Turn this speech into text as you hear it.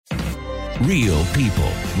Real people,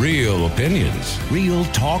 real opinions, real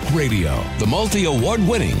talk radio. The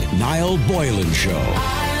multi-award-winning Niall Boylan Show.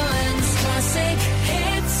 Ireland's classic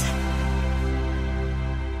hits.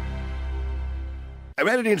 I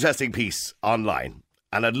read an interesting piece online,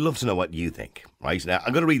 and I'd love to know what you think. Right now,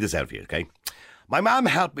 I'm going to read this out for you, okay? My mum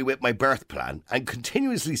helped me with my birth plan and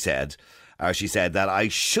continuously said, she said that I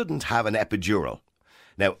shouldn't have an epidural.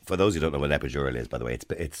 Now, for those who don't know what an epidural is, by the way,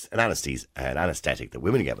 it's an anaesthetic that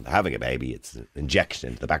women get when they're having a baby. It's an injection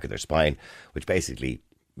into the back of their spine, which basically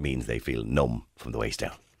means they feel numb from the waist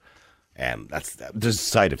down. There's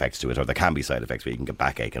side effects to it, or there can be side effects where you can get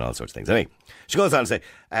backache and all sorts of things. Anyway, she goes on to say,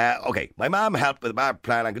 okay, my mum helped with my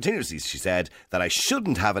plan and continuously she said that I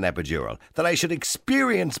shouldn't have an epidural, that I should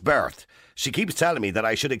experience birth. She keeps telling me that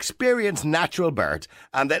I should experience natural birth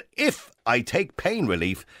and that if I take pain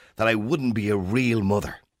relief, that I wouldn't be a real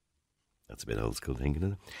mother. That's a bit old school thinking,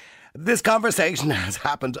 isn't it? This conversation has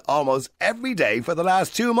happened almost every day for the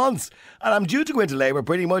last 2 months, and I'm due to go into labour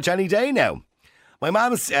pretty much any day now. My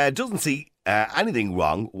mum doesn't see anything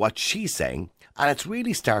wrong what she's saying, and it's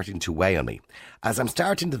really starting to weigh on me, as I'm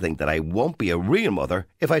starting to think that I won't be a real mother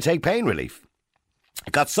if I take pain relief.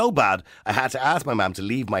 It got so bad, I had to ask my mum to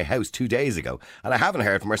leave my house 2 days ago, and I haven't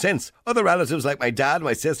heard from her since. Other relatives like my dad and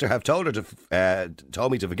my sister have told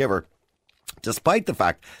me to forgive her, despite the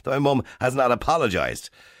fact that my mum has not apologised.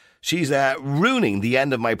 She's ruining the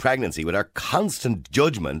end of my pregnancy with her constant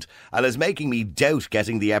judgment and is making me doubt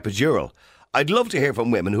getting the epidural. I'd love to hear from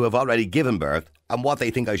women who have already given birth and what they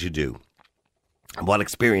think I should do. And what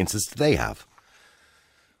experiences do they have?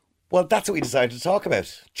 Well, that's what we decided to talk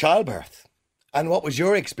about. Childbirth. And what was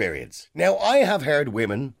your experience? Now, I have heard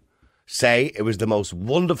women say it was the most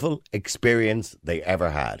wonderful experience they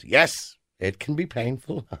ever had. Yes, it can be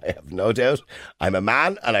painful. I have no doubt. I'm a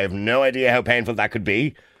man and I have no idea how painful that could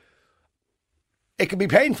be. It can be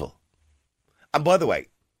painful. And by the way,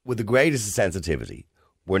 with the greatest sensitivity,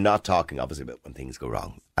 we're not talking obviously about when things go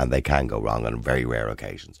wrong. And they can go wrong on very rare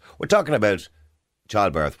occasions. We're talking about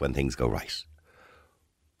childbirth when things go right.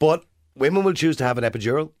 But women will choose to have an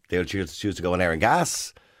epidural. They'll choose to go on air and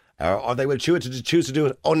gas. Or they will choose to do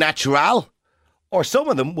it au natural. Or some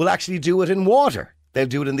of them will actually do it in water. They'll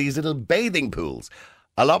do it in these little bathing pools.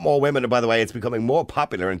 A lot more women, and by the way, it's becoming more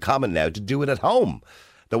popular and common now to do it at home.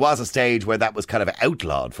 There was a stage where that was kind of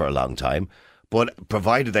outlawed for a long time. But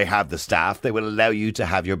provided they have the staff, they will allow you to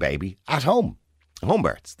have your baby at home. Home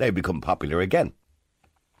births, they've become popular again.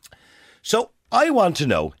 So I want to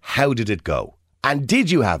know, how did it go? And did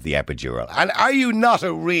you have the epidural? And are you not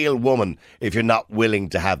a real woman if you're not willing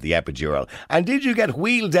to have the epidural? And did you get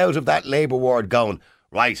wheeled out of that labour ward going,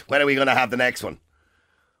 right, when are we going to have the next one?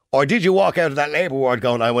 Or did you walk out of that labour ward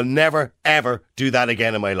going, I will never, ever do that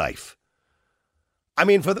again in my life? I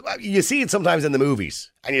mean, you see it sometimes in the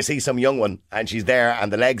movies, and you see some young one, and she's there,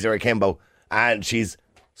 and the legs are akimbo, and she's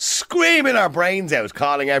screaming her brains out,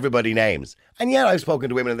 calling everybody names. And yet I've spoken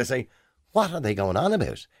to women, and they say, what are they going on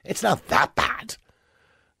about? It's not that bad.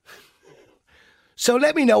 So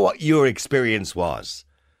let me know what your experience was.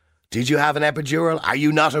 Did you have an epidural? Are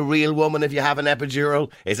you not a real woman if you have an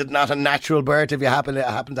epidural? Is it not a natural birth if you happen to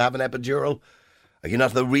have an epidural? Are you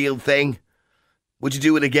not the real thing? Would you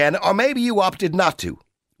do it again? Or maybe you opted not to.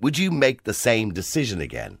 Would you make the same decision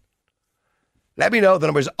again? Let me know. The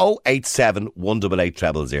number is 087 188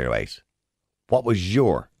 0008. What was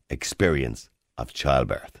your experience of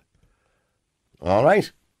childbirth? All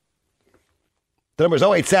right. The number is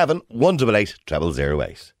 087 188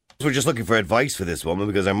 0008. We're just looking for advice for this woman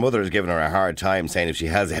because her mother has given her a hard time saying if she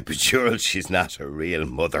has epidural, she's not a real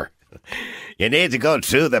mother. You need to go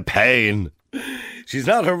through the pain. She's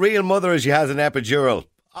not a real mother if she has an epidural.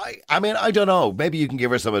 I mean, I don't know. Maybe you can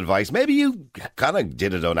give her some advice. Maybe you kind of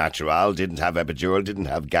did it au natural, didn't have epidural, didn't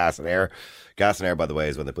have gas and air. Gas and air, by the way,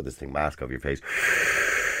 is when they put this thing mask over your face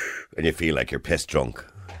and you feel like you're piss drunk.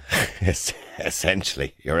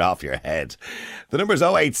 Essentially, you're off your head. The number is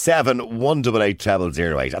 087 188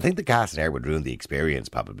 0008. I think the gas and air would ruin the experience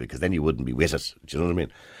probably because then you wouldn't be with it. Do you know what I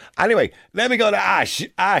mean? Anyway, let me go to Ash.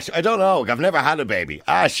 Ash, I don't know. I've never had a baby.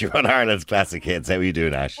 Ash, you're on Ireland's Classic Hits. How are you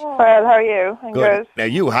doing, Ash? Well, how are you? I'm good. Now,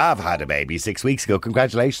 you have had a baby 6 weeks ago.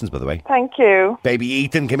 Congratulations, by the way. Thank you. Baby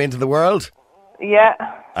Ethan came into the world. Yeah.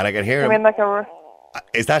 And I can hear him.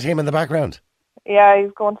 Is that him in the background? Yeah,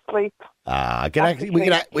 he's going to sleep.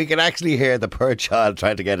 We can actually hear the poor child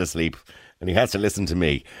trying to get asleep, and he has to listen to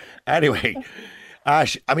me. Anyway,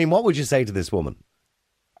 Ash, I mean, what would you say to this woman?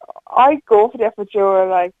 I'd go for the epidural.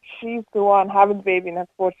 Like, she's the one having the baby and has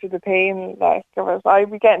to go through the pain. Like,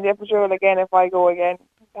 I'd be getting the epidural again if I go again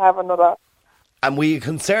to have another. And were you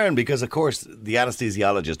concerned? Because, of course, the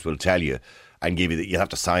anaesthesiologist will tell you and give you have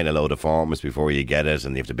to sign a load of forms before you get it,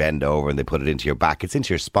 and you have to bend over and they put it into your back. It's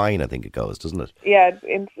into your spine, I think it goes, doesn't it? Yeah,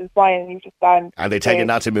 into the spine, and you just stand. And they tell you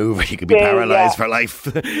not to move, you could be paralysed for life.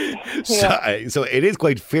 Yeah. So it is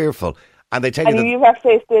quite fearful. And they tell you And that... you have to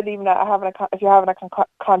stay still even if you're having a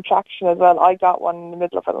contraction as well. I got one in the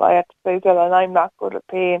middle of it, and I had to stay still, and I'm not good at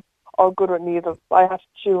pain or good with needles. I had to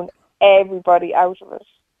tune everybody out of it.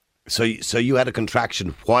 So you had a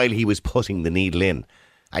contraction while he was putting the needle in,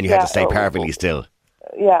 and you had to stay perfectly still.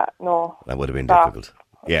 Yeah, no. That would have been difficult.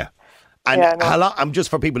 Yeah. And how long? Just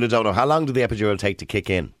for people who don't know, how long did the epidural take to kick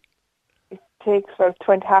in? It takes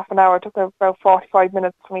about half an hour. It took about 45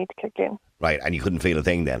 minutes for me to kick in. Right, and you couldn't feel a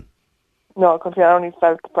thing then? No, because I only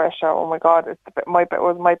felt the pressure. Oh my God, it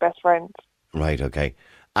was my best friend. Right, okay.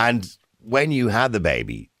 And when you had the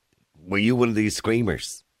baby, were you one of these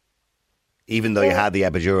screamers? Even though you had the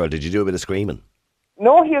epidural, did you do a bit of screaming?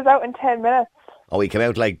 No, he was out in 10 minutes. Oh, he came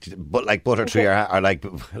out like butter through your or like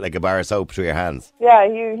a bar of soap through your hands. Yeah,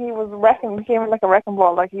 he was wrecking. He came in like a wrecking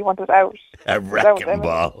ball, like he wanted out. A wrecking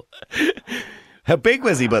ball. How big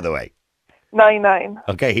was he, by the way? 9'9".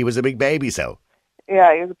 Okay, he was a big baby, so.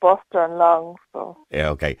 Yeah, he was a buster and long, so. Yeah,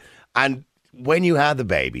 okay. And when you had the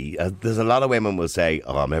baby, there's a lot of women will say,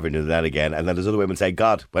 "Oh, I'm never doing that again," and then there's other women say,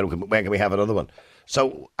 "God, when can we have another one?"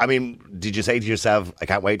 So, I mean, did you say to yourself, "I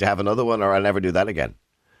can't wait to have another one," or "I'll never do that again"?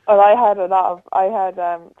 Well, I had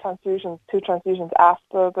transfusions, 2 transfusions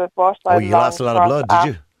after the birth. Oh, you lost a lot of blood,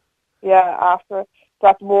 did you? Yeah, after. So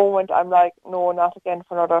at the moment, I'm like, no, not again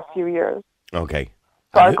for another few years. Okay.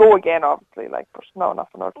 So I'll go again, obviously, but no,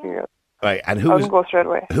 not for another few years. Right, and I wouldn't go straight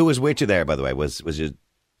away. Who was with you there, by the way? Was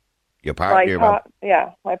your partner?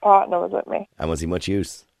 Yeah, my partner was with me. And was he much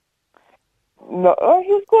use? No,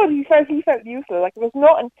 he was good. He felt useless. Like there's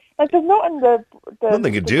nothing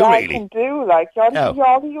Nothing could the do, guy really. can do. Like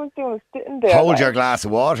all he was doing was sitting there. Hold your glass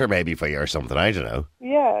of water maybe for you or something. I don't know.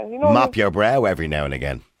 Yeah, Mop your brow every now and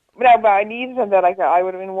again. But I needed him there. Like I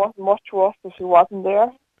would have been much worse if he wasn't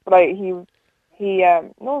there. But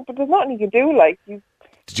no. But there's nothing he could do. Like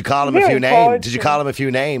Did you call him a few names? Did you call him a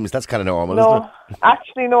few names? That's kind of normal, isn't it?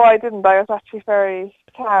 Actually, no, I didn't. I was actually very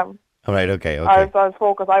calm. All right, okay. I was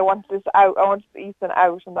focused. I wanted this out. I wanted Ethan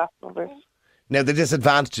out, and that's what it. Now, the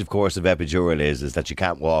disadvantage, of course, of epidural is that you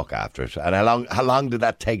can't walk after it. And how long did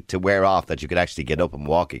that take to wear off that you could actually get up and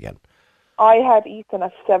walk again? I had Ethan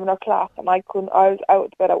at 7 o'clock, and I was out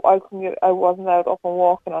of bed. I wasn't out up and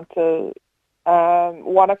walking until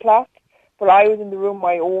 1 o'clock. But I was in the room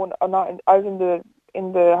my own. I was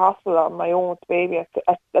in the hospital on my own with the baby at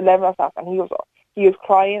 11 o'clock, and he was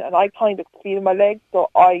crying, and I kind of could feel my legs, so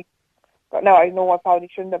now I know I probably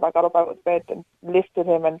shouldn't have. I got up out of bed and lifted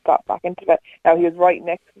him and got back into bed. Now he was right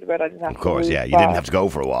next to the bed. I didn't have to. Of course, move yeah. You didn't have to go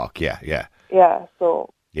for a walk. Yeah. Yeah. So.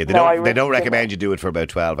 Yeah, they don't recommend you do it for about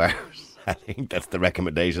 12 hours. I think that's the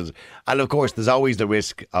recommendations. And of course, there's always the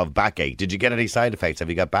risk of backache. Did you get any side effects? Have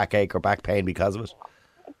you got backache or back pain because of it?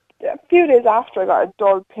 A few days after, I got a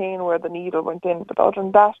dull pain where the needle went in, but other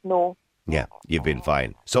than that, no. Yeah, you've been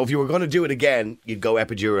fine. So if you were going to do it again, you'd go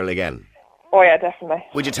epidural again? Oh, yeah, definitely.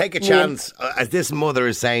 Would you take a chance, as this mother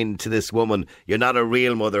is saying to this woman, you're not a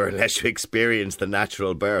real mother unless you experience the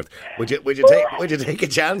natural birth. Would you take a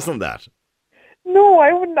chance on that? No,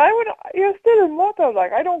 I wouldn't. You're still a mother.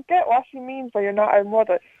 Like, I don't get what she means by you're not a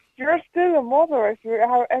mother. You're still a mother if you're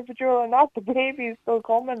epidural or not. The baby's still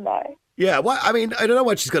coming, like. Yeah, well, I mean, I don't know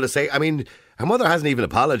what she's going to say. I mean, her mother hasn't even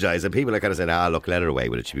apologised, and people are kind of saying, look, let her away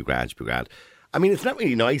with it. She'll be grand, I mean, it's not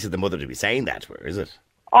really nice of the mother to be saying that to her, is it?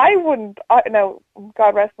 I wouldn't. Now,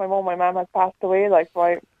 God rest my mum. My mum has passed away. Like,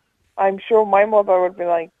 so I'm sure my mother would be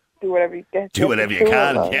like, do whatever you get. Do whatever you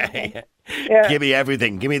can. Yeah. Give me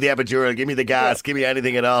everything. Give me the epidural. Give me the gas. Give me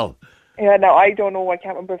anything at all. Yeah. Now I don't know. I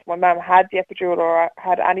can't remember if my mum had the epidural or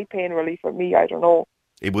had any pain relief for me. I don't know.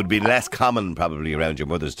 It would be less common probably around your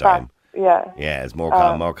mother's time. Yeah. Yeah, it's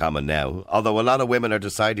more common now. Although a lot of women are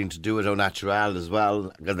deciding to do it au natural as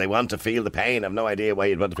well because they want to feel the pain. I've no idea why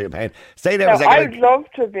you'd want to feel pain. Stay there a second. I'd love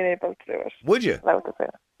to have been able to do it. Would you?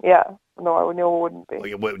 Yeah. No, I know it wouldn't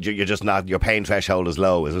be. You're just not, your pain threshold is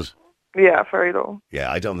low, is it? Yeah, very low.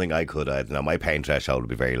 Yeah, I don't think I could. No, my pain threshold would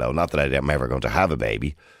be very low. Not that I'm ever going to have a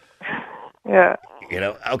baby. Yeah.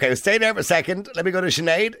 Okay, stay there for a second. Let me go to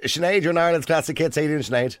Sinead. Sinead, you're in Ireland's Classic Hits. How you doing,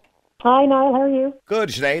 Sinead? Hi, Niall. How are you? Good,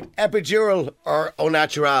 Sinead. Epidural or au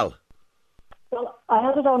natural? Well, I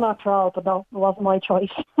had it au natural, but no, it wasn't my choice.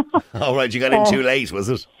 All right, you got in too late, was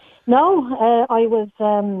it? No, I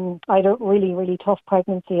had a really, really tough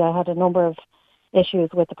pregnancy. I had a number of issues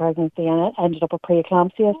with the pregnancy and it ended up with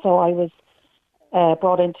preeclampsia. So I was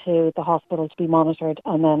brought into the hospital to be monitored,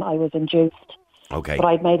 and then I was induced. Okay. But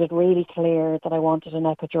I'd made it really clear that I wanted an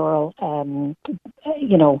epidural.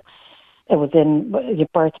 You know, it was in your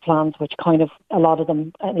birth plans, which kind of, a lot of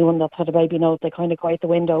them, anyone that's had a baby knows, they kind of go out the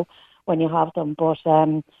window when you have them. But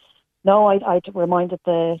no, I'd reminded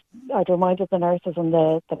the nurses and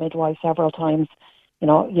the midwife several times, you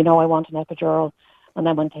know, I want an epidural. And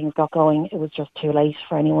then when things got going, it was just too late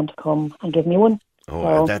for anyone to come and give me one.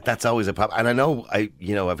 Oh, that's always a problem. And I know,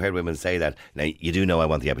 I've heard women say that. Now, you do know I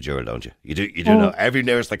want the epidural, don't you? You do know. Every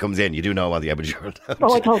nurse that comes in, you do know I want the epidural, don't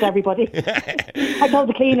you? I told everybody. I told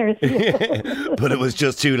the cleaners. But it was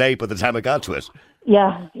just too late by the time I got to it.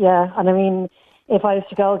 Yeah. And I mean, if I was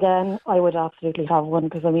to go again, I would absolutely have one,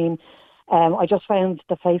 because I mean, I just found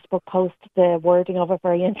the Facebook post, the wording of it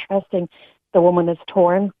very interesting. The woman is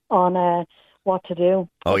torn on what to do.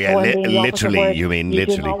 Oh yeah, literally, you mean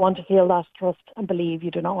literally. You do not want to feel that trust and believe.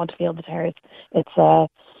 You do not want to feel the tears. It's, I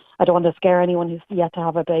don't want to scare anyone who's yet to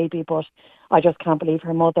have a baby, but I just can't believe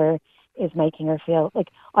her mother is making her feel like,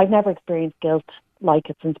 I've never experienced guilt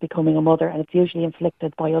like it since becoming a mother, and it's usually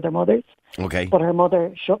inflicted by other mothers. Okay. But her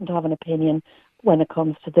mother shouldn't have an opinion when it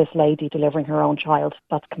comes to this lady delivering her own child.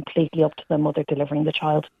 That's completely up to the mother delivering the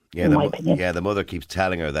child, in my opinion. Yeah, the mother keeps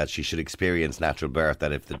telling her that she should experience natural birth,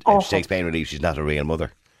 that if she takes pain relief, she's not a real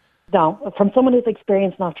mother. No, from someone who's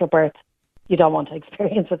experienced natural birth, you don't want to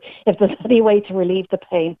experience it. If there's any way to relieve the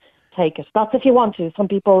pain, take it. That's if you want to. Some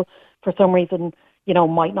people, for some reason,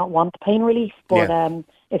 might not want the pain relief, but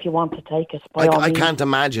if you want to take it, by all means. I can't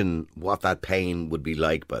imagine what that pain would be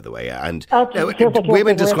like, by the way. And like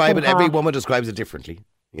women describe it, every woman describes it differently.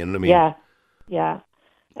 You know what I mean? Yeah.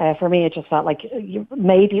 For me, it just felt like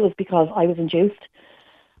maybe it was because I was induced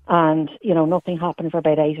and, nothing happened for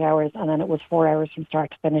about 8 hours, and then it was 4 hours from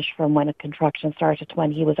start to finish from when a contraction started to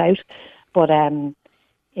when he was out. But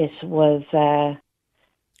it was... on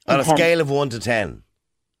a scale of 1 to 10?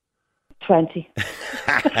 20.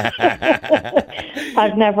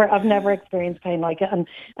 I've never experienced pain like it, and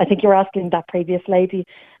I think you were asking that previous lady,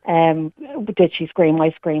 did she scream?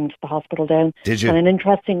 I screamed the hospital down. Did you? And an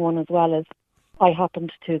interesting one as well is I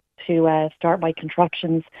happened to start my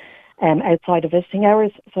contractions outside of visiting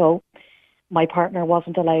hours, so my partner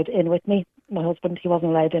wasn't allowed in with me. My husband, he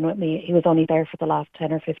wasn't allowed in with me. He was only there for the last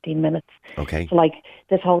 10 or 15 minutes. Okay. So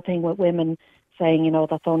this whole thing with women saying,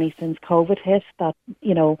 that's only since COVID hit that,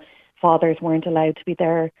 fathers weren't allowed to be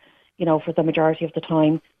there, for the majority of the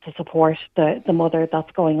time to support the mother. That's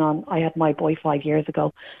going on. I had my boy 5 years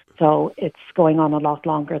ago, so it's going on a lot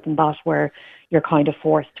longer than that, where you're kind of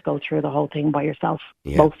forced to go through the whole thing by yourself.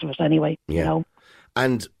 Yeah. Most of it anyway. Yeah.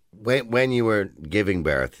 And when you were giving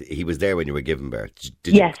birth, he was there when you were giving birth.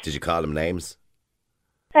 Yes. Did you call him names?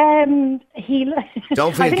 He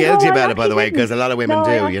don't feel guilty about it, by the way, because a lot of women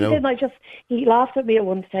do. He laughed at me at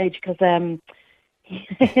one stage because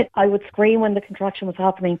I would scream when the contraction was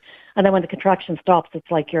happening, and then when the contraction stops, it's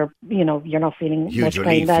like you're not feeling huge much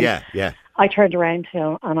relief. pain. Then Yeah. I turned around to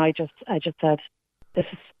him and I just said, "This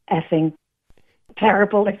is effing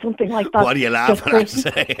terrible," or something like that. What are you laughing at?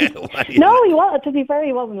 To be fair,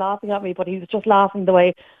 he wasn't laughing at me, but he was just laughing the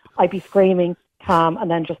way I'd be screaming, calm, and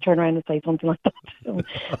then just turn around and say something like that.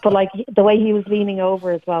 But the way he was leaning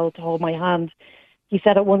over as well to hold my hand, he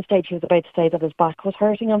said at one stage he was about to say that his back was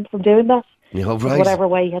hurting him from doing that. Oh, right. Whatever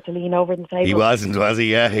way he had to lean over the table. He wasn't, was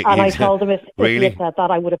he? Yeah. And I told him if he had said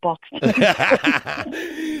that, I would have boxed him.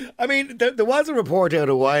 I mean, there was a report out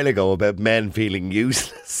a while ago about men feeling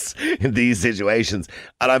useless in these situations.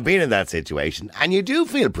 And I've been in that situation, and you do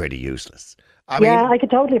feel pretty useless. I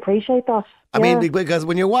could totally appreciate that. I mean, because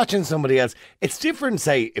when you're watching somebody else, it's different,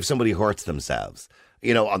 say, if somebody hurts themselves,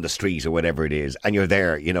 on the street or whatever it is, and you're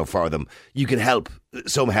there, for them, you can help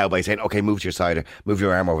somehow by saying, okay, move to your side, or move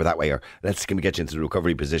your arm over that way, or can we get you into the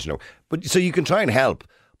recovery position? But so you can try and help.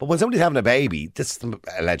 But when somebody's having a baby, this is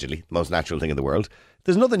allegedly the most natural thing in the world.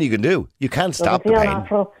 There's nothing you can do. You can't stop the pain.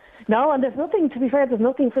 Natural. No, and there's nothing, to be fair, there's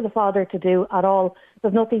nothing for the father to do at all.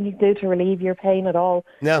 There's nothing you can do to relieve your pain at all.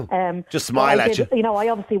 No, just smile at you. I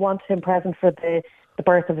obviously wanted him present for the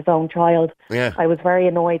birth of his own child. Yeah. I was very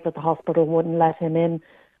annoyed that the hospital wouldn't let him in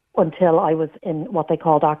until I was in what they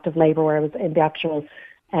called active labour, where I was in the actual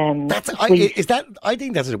I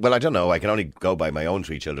think that's well, I don't know. I can only go by my own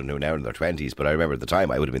 3 children who are now in their 20s, but I remember at the time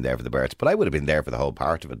I would have been there for the births, but I would have been there for the whole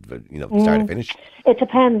part of it, start to finish. It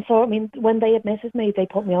depends. So, I mean, when they admitted me, they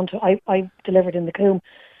put me onto, I delivered in the Coombe.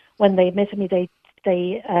 When they admitted me,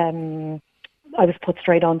 I was put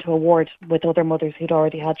straight onto a ward with other mothers who'd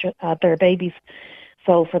already had their babies.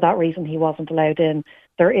 So for that reason, he wasn't allowed in.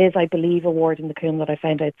 There is, I believe, a ward in the Coombe that I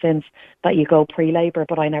found out since that you go pre-labour,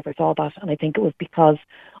 but I never saw that. And I think it was because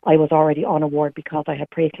I was already on a ward because I had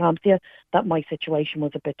preeclampsia that my situation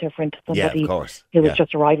was a bit different to somebody of course. who was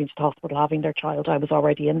just arriving to the hospital having their child. I was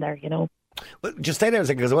already in there, you know. Well, just stay there a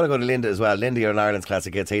second because I want to go to Linda as well. Linda, you're in Ireland's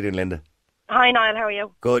Classic Hits. How you doing, Linda? Hi, Niall, how are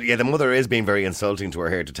you? Good. Yeah, the mother is being very insulting to her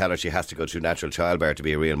here to tell her she has to go through natural childbirth to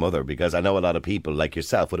be a real mother, because I know a lot of people like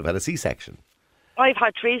yourself would have had a C-section. I've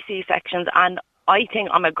had 3 C-sections and I think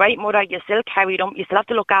I'm a great mother. You still carry them. You still have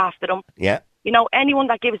to look after them. Yeah. You know, anyone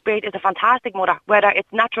that gives birth is a fantastic mother, whether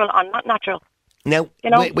it's natural or not natural. Now, you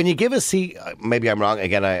know? when you give a C, maybe I'm wrong,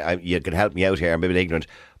 again, you can help me out here, I'm a bit ignorant,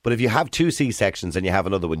 but if you have 2 C-sections and you have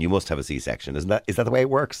another one, you must have a C-section, is that the way it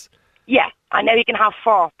works? Yeah, and now you can have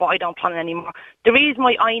 4, but I don't plan it anymore. The reason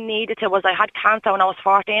why I needed to was I had cancer when I was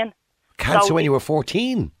 14. Cancer when you were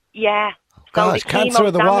 14? Yeah. Gosh, so cancer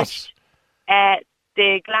of the what?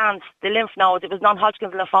 The glands, the lymph nodes. It was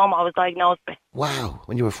non-Hodgkin's lymphoma I was diagnosed with. Wow,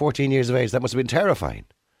 when you were 14 years of age, that must have been terrifying.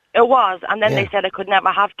 It was, and then they said I could never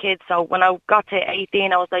have kids. So when I got to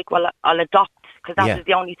 18, I was like, well, I'll adopt, because that was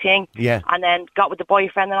the only thing. Yeah. And then got with the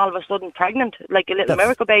boyfriend and all of a sudden pregnant, like a little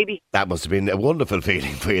miracle baby. That must have been a wonderful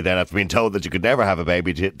feeling for you then, after being told that you could never have a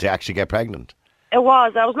baby to actually get pregnant. It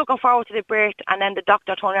was. I was looking forward to the birth, and then the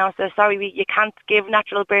doctor turned around and said, sorry, you can't give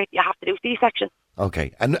natural birth, you have to do C-section.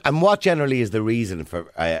 Okay. And what generally is the reason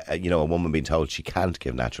for a woman being told she can't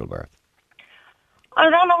give natural birth? I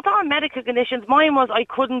don't know, there are medical conditions. Mine was they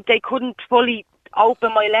couldn't fully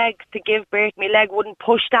open my leg to give birth. My leg wouldn't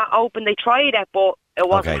push that open. They tried it, but it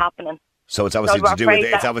wasn't happening. So it's obviously to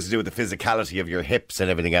do with the physicality of your hips and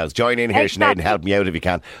everything else. Join in here, Sinead, and help me out if you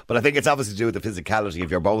can. But I think it's obviously to do with the physicality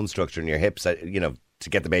of your bone structure and your hips, to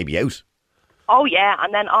get the baby out. Oh, yeah,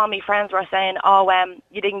 and then all my friends were saying,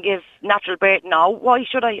 you didn't give natural birth. No, why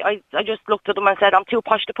should I? I just looked at them and said, I'm too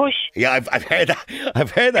posh to push. Yeah, I've heard that.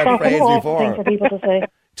 I've heard that phrase before. For people to say.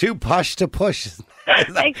 Too posh to push.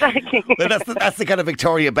 Exactly. Well, that's the kind of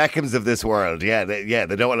Victoria Beckhams of this world. Yeah, they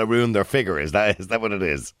don't want to ruin their figure. Is that what it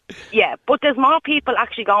is? Yeah, but there's more people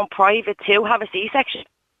actually going private to have a C-section.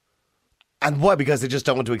 And why? Because they just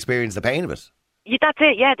don't want to experience the pain of it. Yeah, that's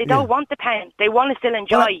it, yeah. They don't want the pain. They want to still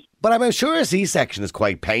enjoy. But I'm sure a C-section is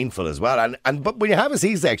quite painful as well. But when you have a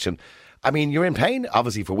C-section, I mean, you're in pain,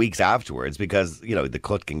 obviously, for weeks afterwards because, the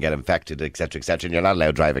cut can get infected, etc., and you're not allowed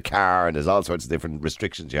to drive a car, and there's all sorts of different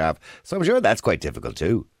restrictions you have. So I'm sure that's quite difficult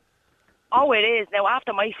too. Oh, it is. Now,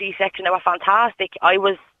 after my C-section, they were fantastic.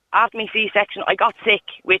 After my C-section, I got sick,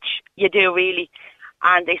 which you do, really.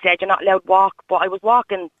 And they said, you're not allowed to walk. But I was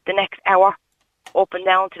walking the next hour up and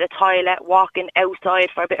down to the toilet, walking outside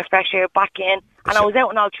for a bit of fresh air, back in, and I was out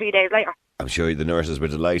and all 3 days later. I'm sure the nurses were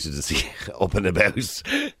delighted to see up and about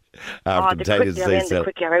after the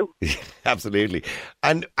quick you're out. Absolutely.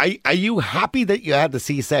 And are you happy that you had the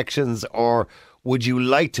C-sections, or would you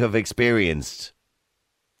like to have experienced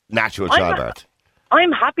natural childbirth?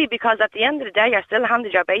 I'm happy because at the end of the day, you're still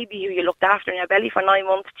handed your baby who you looked after in your belly for 9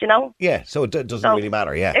 months, Yeah, so it doesn't really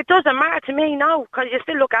matter, yeah. It doesn't matter to me, no, because you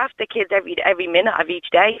still look after the kids every minute of each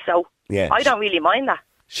day, so I don't really mind that.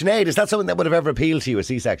 Sinead, is that something that would have ever appealed to you, a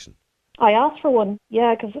C-section? I asked for one,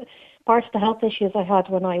 yeah, because part of the health issues I had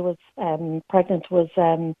when I was pregnant was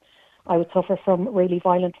I would suffer from really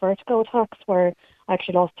violent vertigo attacks where I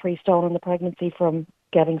actually lost 3 stone in the pregnancy from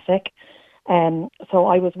getting sick. So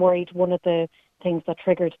I was worried one of the things that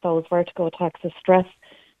triggered those vertigo attacks is stress.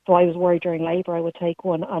 So I was worried during labour I would take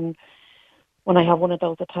one, and when I have one of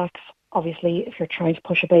those attacks, obviously if you're trying to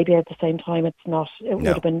push a baby out at the same time, it would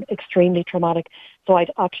have been extremely traumatic. So I'd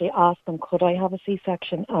actually asked them, could I have a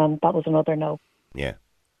C-section, and that was another no. Yeah.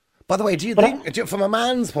 By the way, do you think, from a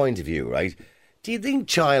man's point of view, right, do you think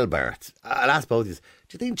childbirth, I'll ask both of you, do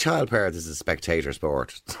you think childbirth is a spectator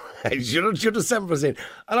sport? You're just 7%.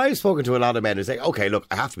 And I've spoken to a lot of men who say, okay, look,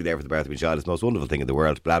 I have to be there for the birth of my child. It's the most wonderful thing in the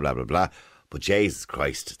world, blah, blah, blah, blah. But Jesus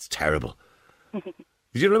Christ, it's terrible. Do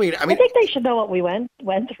you know what I mean? I think they should know what we went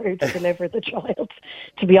through to deliver the child,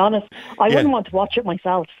 to be honest. I wouldn't want to watch it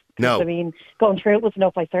myself. No. I mean, going through it was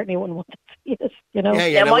enough. I certainly wouldn't want to see it,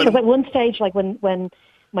 Yeah, because at one stage, like when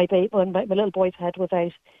my little boy's head was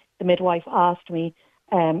out, the midwife asked me,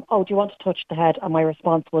 do you want to touch the head? And my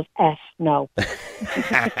response was, no.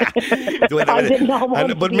 I did not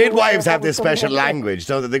want But midwives have this special language,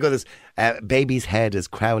 don't they? They go this, baby's head is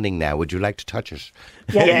crowning now. Would you like to touch it?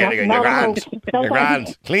 Yeah, you're grand. You're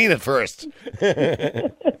grand. Clean it first.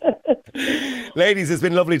 Ladies, it's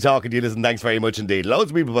been lovely talking to you. Listen, thanks very much indeed.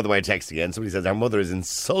 Loads of people, by the way, texting in. Somebody says our mother is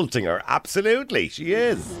insulting her. Absolutely, she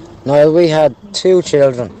is. No, we had 2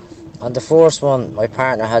 children. On the first one, my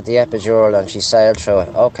partner had the epidural and she sailed through it.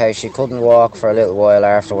 Okay, she couldn't walk for a little while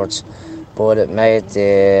afterwards, but it made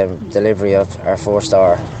the delivery of our first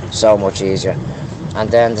daughter so much easier. And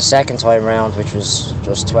then the second time round, which was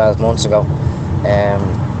just 12 months ago,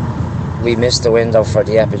 we missed the window for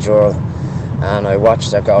the epidural, and I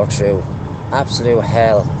watched her go through absolute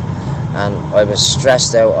hell, and I was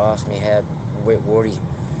stressed out off my head with worry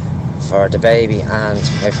for the baby and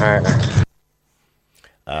my partner.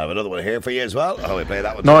 I have another one here for you as well. Oh, we play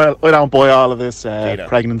that one. No, I don't buy all of this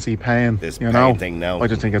pregnancy pain. This you pain know? thing, no. I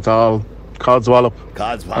just think it's all codswallop.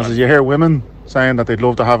 Codswallop. As you hear women saying that they'd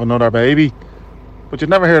love to have another baby, but you'd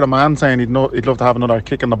never hear a man saying he'd love to have another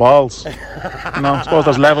kick in the balls. I suppose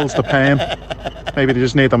there's levels to pain. Maybe they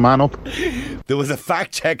just need the man up. There was a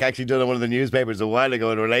fact check actually done on one of the newspapers a while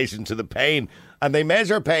ago in relation to the pain, and they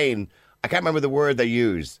measure pain. I can't remember the word they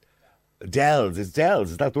use. Dells. Is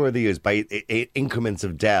that the word they use? By increments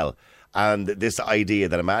of Dell. And this idea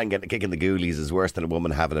that a man getting a kick in the ghoulies is worse than a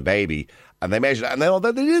woman having a baby. And they measured it. And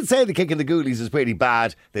although they didn't say the kick in the ghoulies is pretty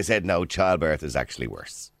bad, they said no, childbirth is actually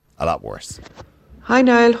worse. A lot worse. Hi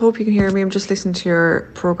Niall, hope you can hear me. I'm just listening to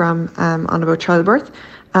your programme on about childbirth.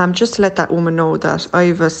 Just to let that woman know that I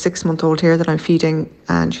have a 6-month-old here that I'm feeding,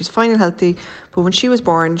 and she's fine and healthy. But when she was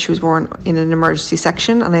born in an emergency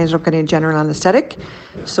section, and I ended up getting a general anaesthetic.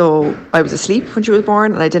 So I was asleep when she was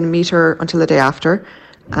born, and I didn't meet her until the day after.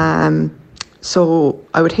 So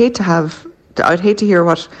I'd hate to hear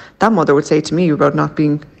what that mother would say to me about not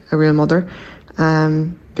being a real mother,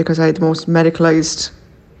 because I had the most medicalised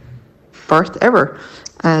birth ever,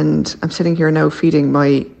 and I'm sitting here now feeding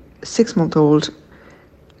my 6-month-old,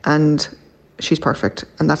 and she's perfect,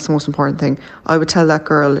 and that's the most important thing. I would tell that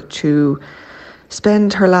girl to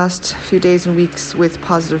spend her last few days and weeks with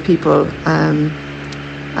positive people, and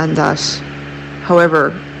that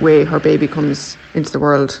however way her baby comes into the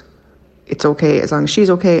world, it's okay as long as she's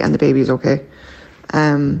okay and the baby is okay.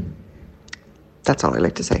 That's all I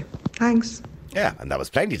like to say. Thanks. Yeah, and that was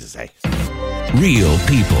plenty to say. Real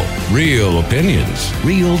people, real opinions,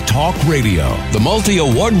 real talk radio. The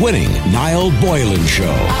multi-award winning Niall Boylan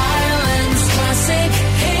Show.